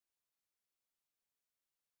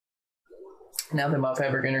Now that my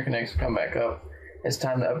fabric interconnects have come back up, it's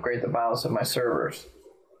time to upgrade the BIOS of my servers.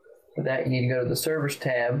 For that, you need to go to the Servers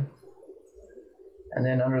tab, and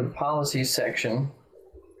then under the Policies section,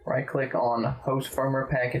 right-click on Host Firmware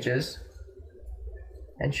Packages,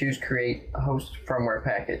 and choose Create a Host Firmware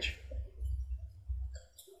Package.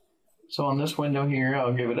 So on this window here,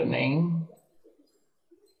 I'll give it a name.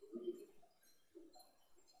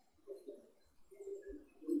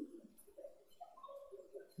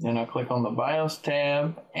 Then I'll click on the BIOS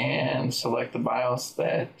tab and select the BIOS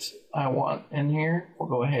that I want in here. We'll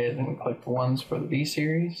go ahead and click the ones for the B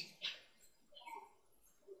series.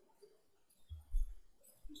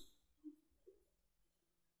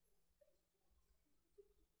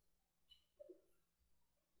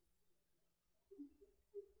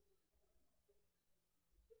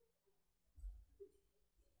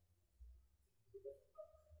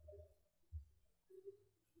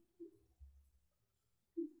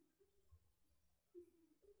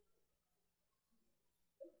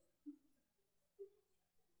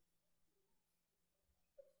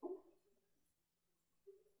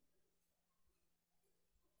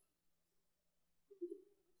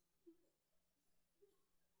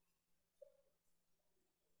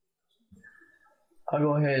 I'll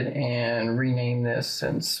go ahead and rename this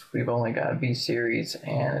since we've only got a B series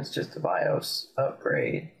and it's just a BIOS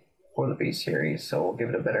upgrade for the B series, so we'll give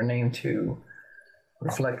it a better name to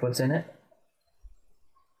reflect what's in it.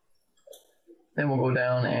 Then we'll go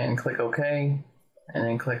down and click OK, and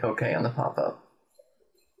then click OK on the pop-up.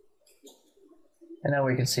 And now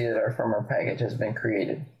we can see that our firmware package has been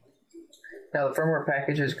created. Now the firmware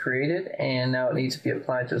package is created, and now it needs to be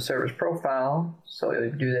applied to the server's profile. So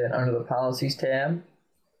you do that under the Policies tab,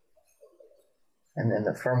 and then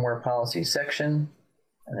the Firmware Policies section,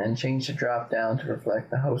 and then change the drop down to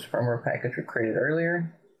reflect the host firmware package we created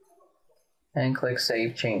earlier, and click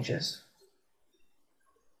Save Changes.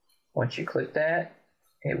 Once you click that,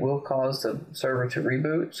 it will cause the server to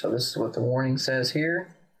reboot. So this is what the warning says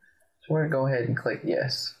here. So we're going to go ahead and click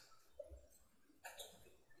Yes.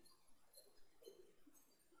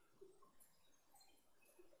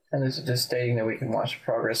 And this is just stating that we can watch the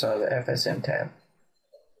progress under the FSM tab.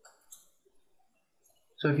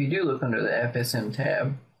 So if you do look under the FSM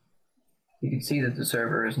tab, you can see that the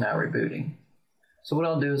server is now rebooting. So what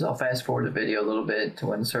I'll do is I'll fast forward the video a little bit to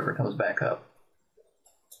when the server comes back up.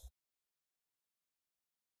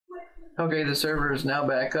 Okay, the server is now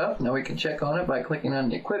back up. Now we can check on it by clicking on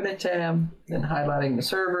the Equipment tab, then highlighting the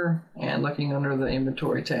server and looking under the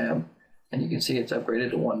Inventory tab. And you can see it's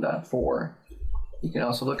upgraded to 1.4. You can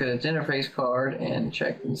also look at its interface card and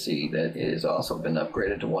check and see that it has also been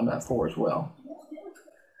upgraded to 1.4 as well.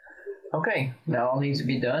 Okay, now all needs to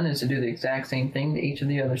be done is to do the exact same thing to each of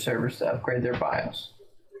the other servers to upgrade their BIOS.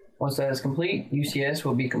 Once that is complete, UCS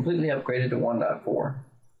will be completely upgraded to 1.4.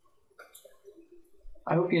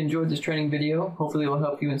 I hope you enjoyed this training video. Hopefully it will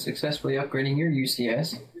help you in successfully upgrading your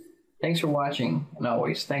UCS. Thanks for watching, and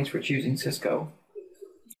always, thanks for choosing Cisco.